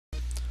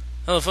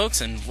Hello folks,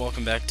 and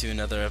welcome back to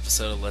another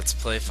episode of Let's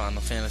Play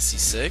Final Fantasy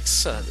VI.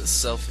 This is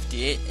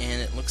Cell58,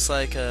 and it looks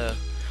like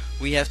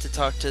we have to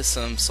talk to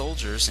some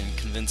soldiers and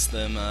convince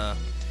them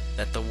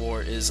that the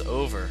war is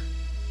over.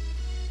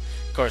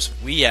 Of course,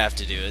 we have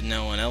to do it,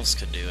 no one else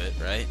could do it,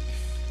 right?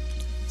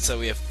 So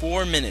we have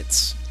 4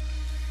 minutes,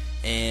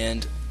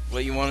 and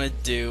what you want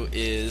to do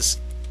is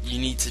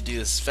you need to do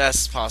this as fast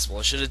as possible.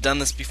 I should have done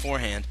this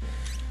beforehand,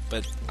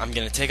 but I'm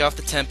going to take off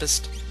the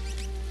Tempest,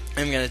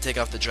 I'm going to take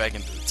off the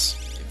Dragon Boots,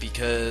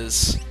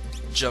 because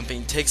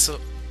jumping takes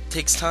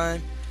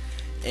time,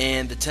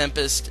 and the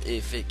Tempest,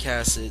 if it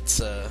casts its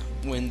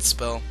wind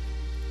spell,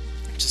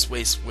 just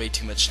wastes way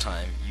too much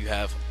time. You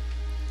have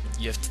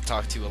to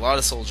talk to a lot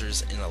of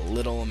soldiers in a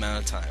little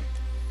amount of time,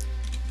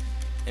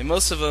 and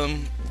most of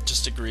them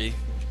just agree.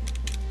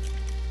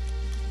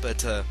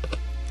 But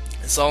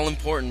it's all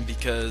important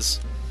because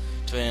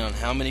depending on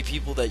how many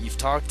people that you've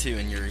talked to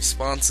and your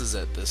responses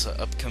at this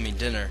upcoming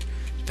dinner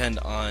depend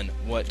on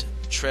what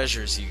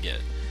treasures you get.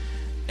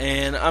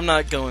 And I'm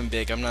not going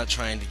big. I'm not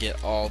trying to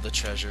get all the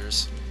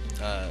treasures.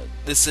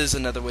 This is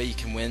another way you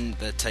can win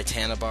the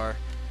Titana bar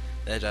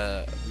that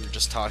we were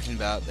just talking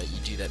about, that you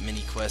do that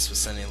mini quest with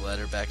sending a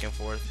letter back and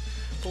forth.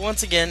 But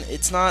once again,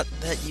 it's not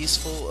that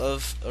useful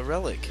of a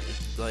relic.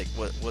 Like,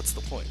 what's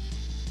the point?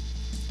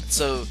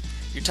 So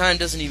your time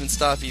doesn't even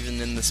stop even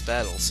in this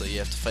battle, so you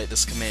have to fight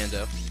this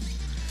commando.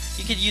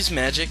 You could use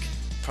magic.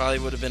 Probably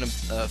would have been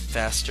a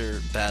faster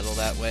battle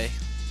that way.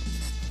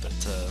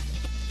 But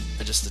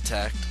I just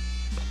attacked.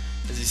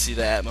 As you see,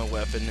 the Atma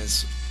weapon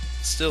is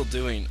still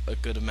doing a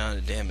good amount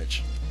of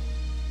damage.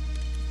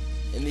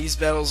 And these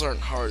battles aren't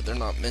hard. They're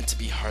not meant to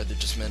be hard. They're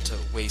just meant to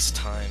waste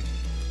time.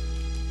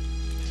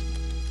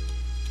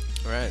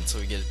 Alright, so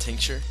we get a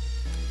tincture.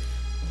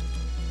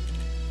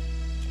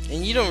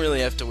 And you don't really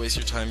have to waste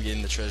your time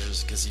getting the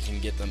treasures, because you can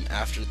get them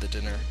after the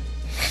dinner.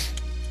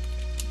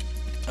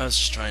 I was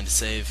just trying to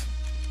save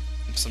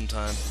some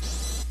time.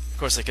 Of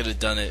course, I could have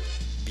done it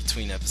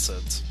between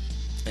episodes.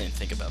 I didn't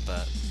think about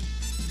that.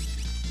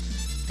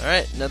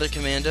 Alright, another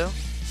commando.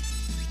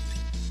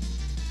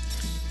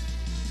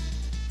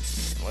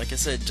 Like I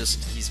said,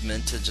 he's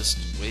meant to just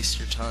waste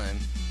your time.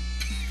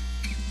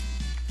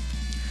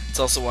 It's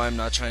also why I'm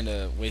not trying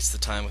to waste the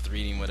time with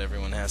reading what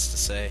everyone has to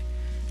say,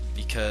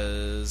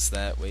 because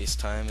that wastes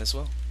time as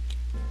well.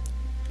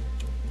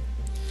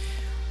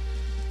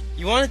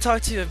 You want to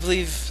talk to, I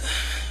believe,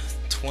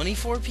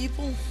 24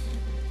 people?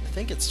 I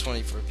think it's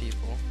 24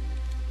 people.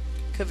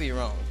 Could be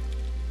wrong.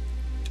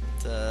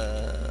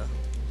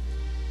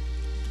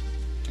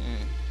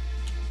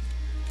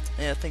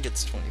 Yeah, I think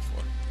it's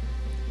 24.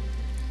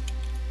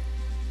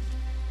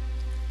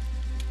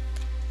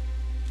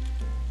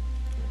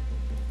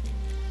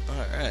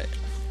 Alright.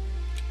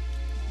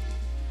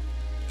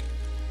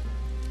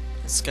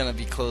 It's gonna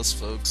be close,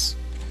 folks.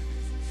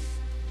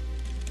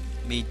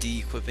 Me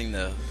de-equipping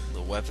the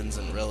weapons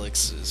and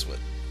relics is what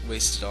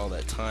wasted all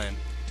that time.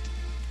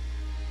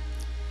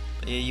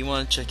 But yeah, you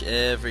want to check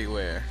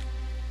everywhere.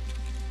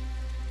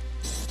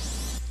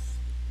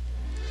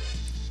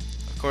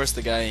 Of course,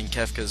 the guy in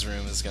Kefka's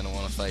room is going to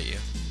want to fight you.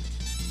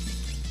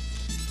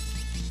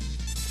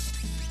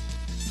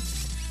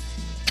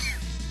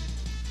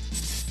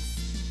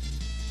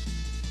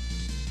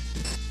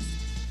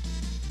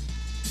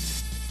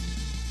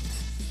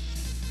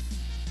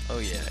 Oh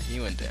yeah, he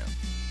went down.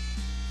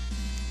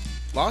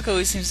 Locke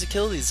always seems to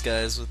kill these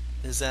guys with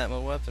his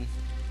Atma weapon.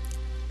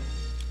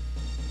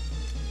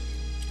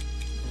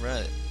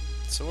 Right,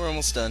 so we're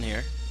almost done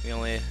here. We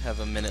only have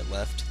a minute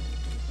left.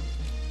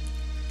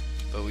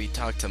 But we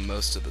talked to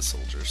most of the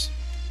soldiers.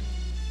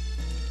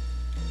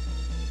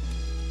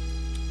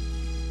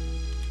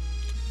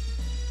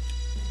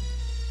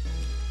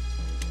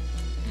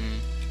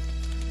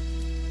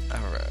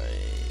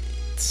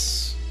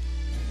 Alright.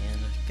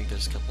 And I think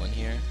there's a couple in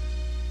here.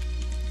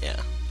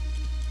 Yeah.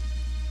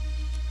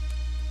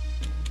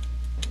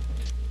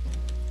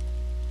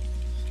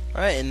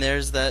 Alright, and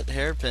there's that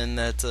hairpin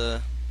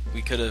that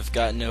we could have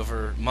gotten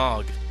over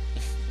Mog.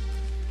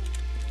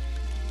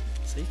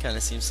 So he kind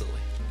of seems silly.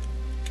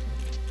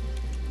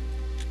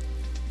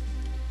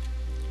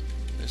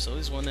 There's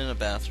always one in a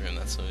bathroom.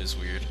 That's always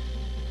weird.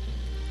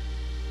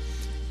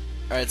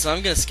 Alright, so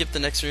I'm going to skip the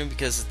next room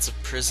because it's a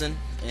prison,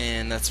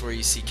 and that's where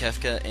you see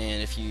Kefka,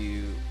 and if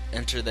you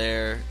enter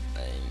there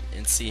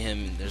and see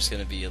him, there's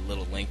going to be a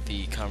little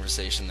lengthy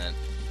conversation that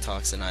he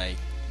talks, and I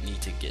need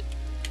to get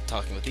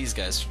talking with these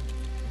guys.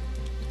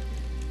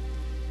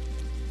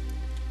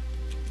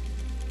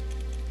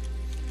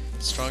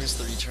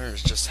 Strongest 3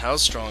 turns. Just how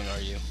strong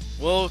are you?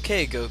 Well,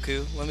 okay,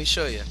 Goku, let me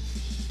show you.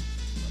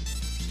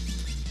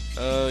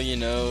 Oh, you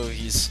know,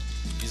 he's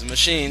a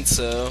machine,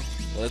 so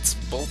let's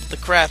bolt the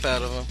crap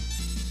out of him.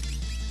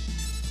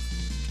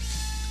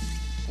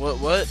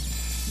 What?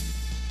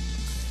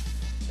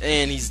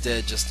 And he's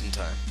dead just in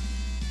time.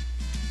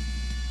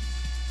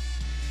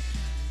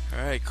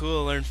 Alright,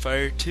 cool, I learned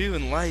fire 2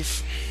 in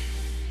life.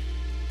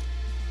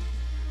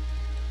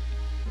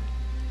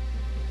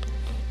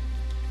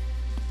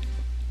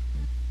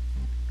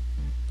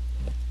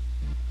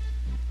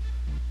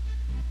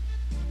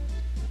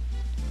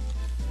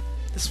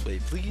 This way,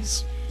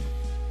 please.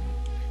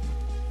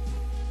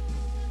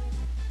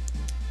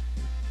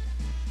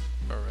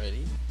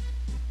 Alrighty.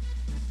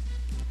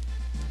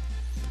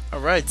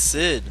 Alright,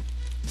 Sid.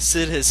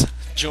 Sid has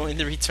joined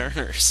the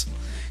returners.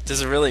 Does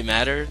it really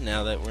matter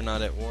now that we're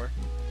not at war?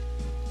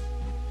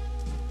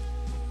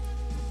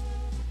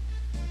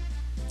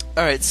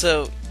 Alright,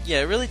 so,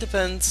 yeah, it really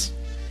depends.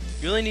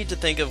 You really need to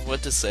think of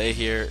what to say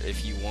here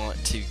if you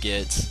want to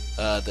get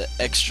the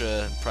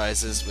extra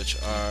prizes, which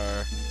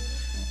are...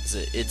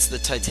 It's the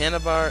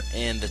Titanabar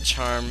and the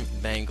Charm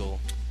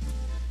Bangle.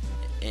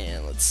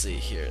 And let's see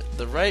here.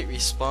 The right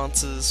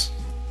responses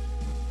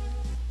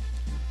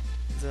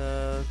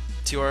to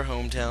our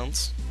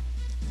hometowns.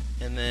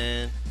 And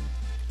then,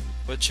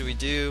 what should we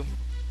do?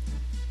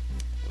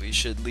 We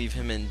should leave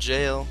him in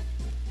jail.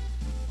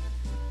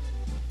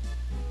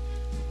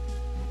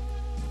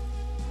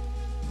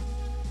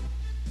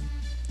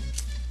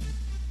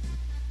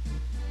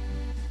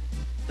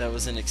 That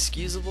was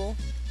inexcusable.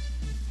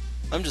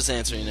 I'm just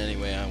answering any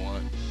way I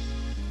want.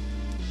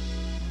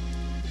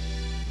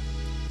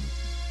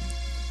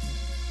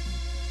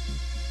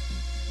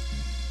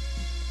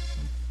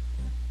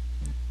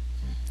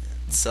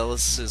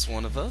 Celis is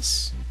one of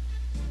us.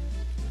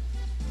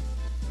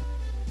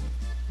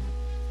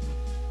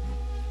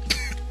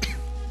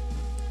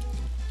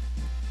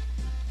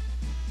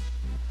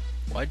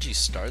 Why'd you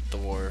start the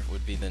war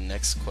would be the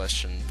next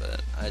question,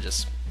 but I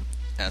just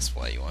asked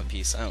why you want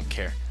peace. I don't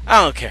care.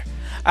 I don't care.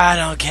 I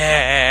don't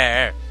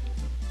care.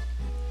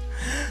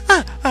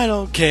 I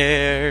don't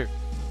care.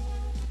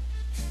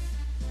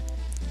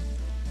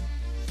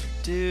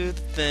 Do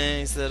the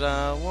things that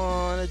I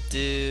wanna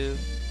do.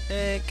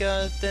 Ain't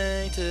got a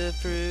thing to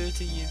prove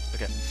to you.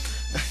 Okay.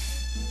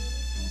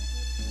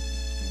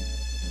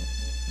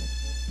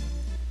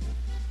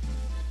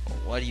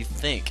 What do you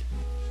think?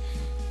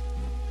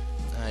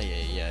 Ay,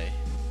 ay, ay.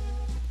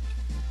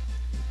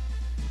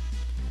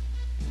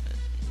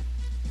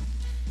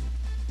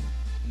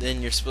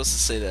 Then you're supposed to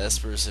say the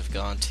espers have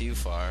gone too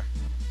far.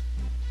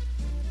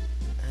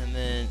 And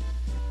then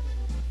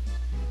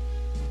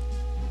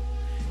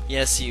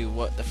yes,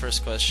 what the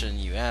first question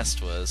you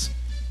asked was.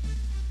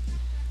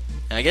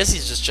 And I guess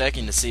he's just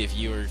checking to see if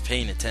you were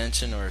paying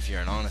attention or if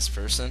you're an honest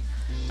person.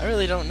 I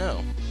really don't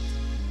know.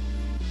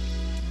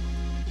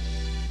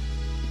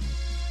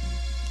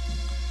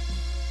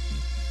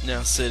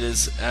 Now Sid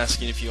is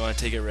asking if you want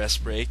to take a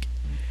rest break.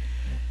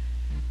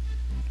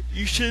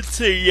 You should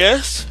say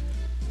yes.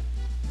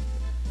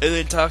 And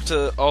then talk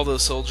to all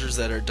those soldiers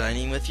that are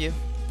dining with you.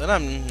 But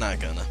I'm not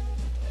gonna.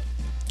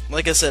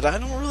 Like I said, I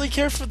don't really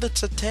care for the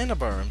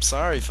Titanabar. I'm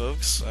sorry,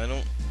 folks. I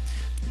don't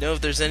know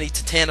if there's any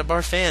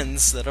Titanabar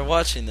fans that are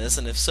watching this,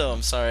 and if so,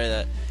 I'm sorry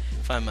that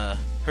if I'm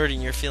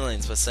hurting your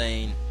feelings by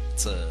saying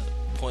it's a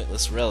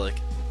pointless relic.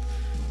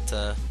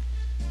 I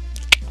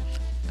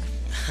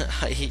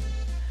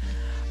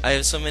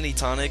have so many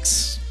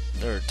tinctures.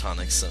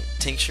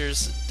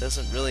 It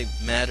doesn't really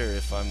matter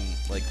if I'm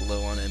like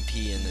low on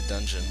MP in the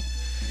dungeon.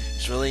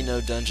 There's really no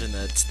dungeon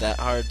that's that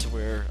hard to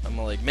where I'm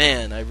like,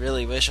 man, I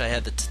really wish I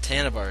had the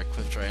Titanabar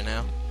equipped right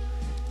now,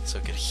 so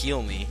it could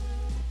heal me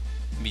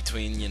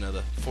between,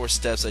 the 4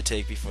 steps I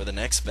take before the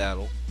next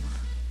battle.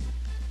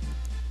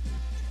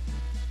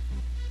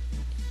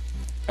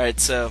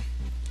 Alright, so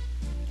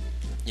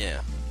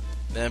yeah,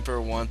 the Emperor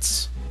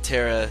wants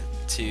Terra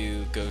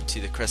to go to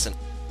the Crescent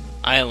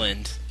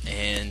Island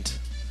and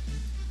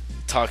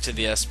talk to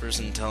the espers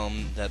and tell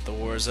them that the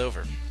war is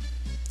over.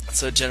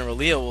 So General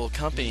Leo will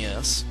accompany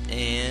us,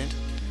 and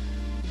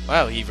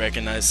wow, he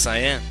recognized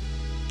Cyan.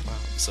 Wow,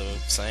 so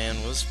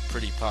Cyan was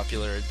pretty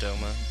popular at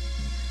Doma.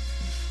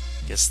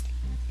 I guess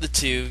the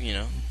two,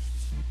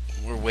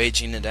 were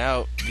waging it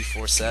out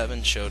before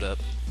Savin showed up.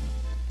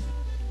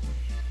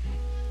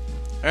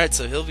 Alright,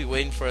 so he'll be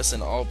waiting for us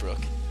in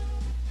Albrook.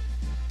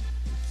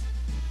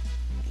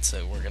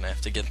 So we're gonna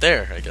have to get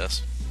there, I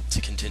guess, to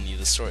continue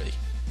the story.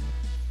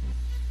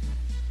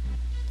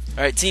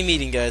 Alright, team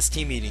meeting, guys,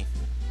 team meeting.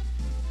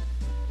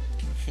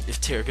 If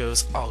Terra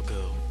goes, I'll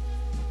go.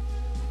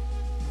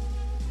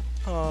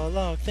 Aw,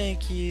 Log,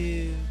 thank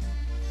you.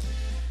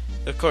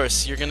 Of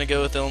course, you're gonna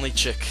go with the only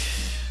chick.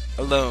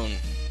 Alone.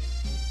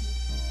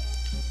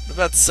 What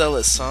about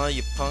Celis, huh,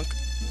 you punk?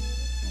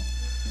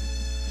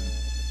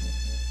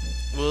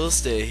 We'll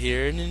stay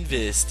here and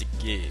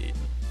investigate.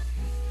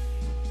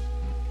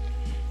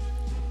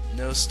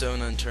 No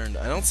stone unturned.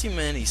 I don't see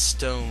many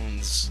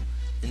stones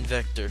in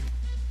Vector.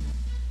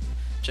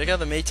 Check out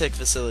the Maytech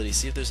facility,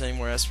 see if there's any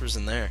more espers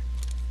in there.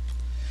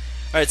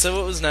 Alright, so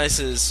what was nice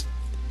is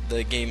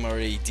the game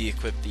already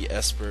de-equipped the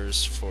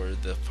espers for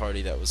the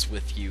party that was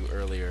with you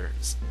earlier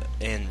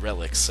and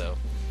relics, so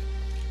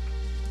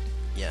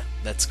yeah,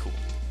 that's cool.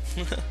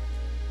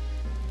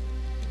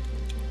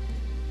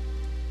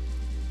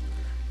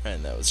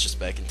 Alright, that was just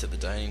back into the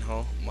dining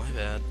hall. My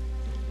bad.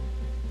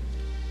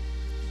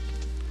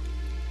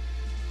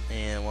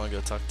 And I want to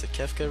go talk to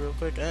Kefka real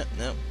quick.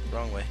 No,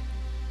 wrong way.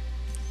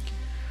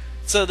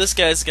 So this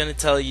guy's going to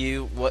tell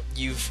you what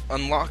you've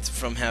unlocked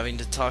from having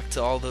to talk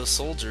to all those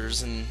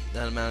soldiers in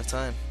that amount of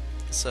time.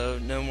 so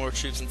no more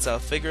troops in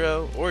South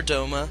Figaro or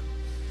Doma,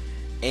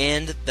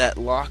 and that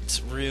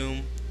locked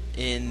room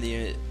in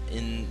the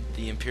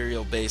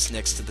Imperial base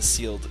next to the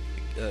sealed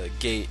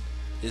gate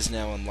is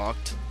now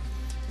unlocked.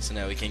 So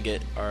now we can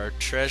get our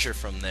treasure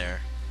from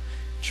there.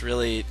 It's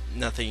really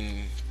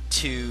nothing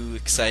too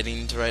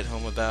exciting to write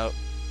home about,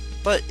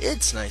 but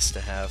it's nice to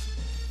have.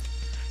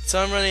 So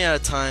I'm running out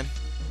of time,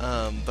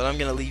 but I'm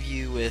going to leave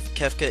you with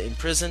Kefka in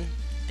prison,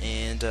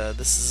 and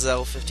this is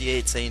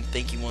L58 saying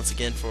thank you once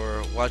again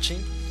for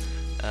watching.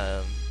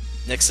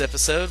 Next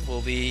episode,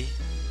 we'll be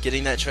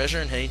getting that treasure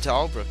and heading to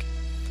Albrook.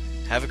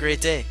 Have a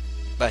great day.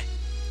 Bye.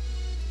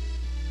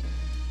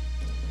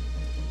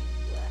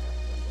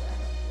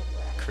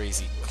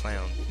 Crazy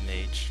clown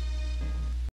mage.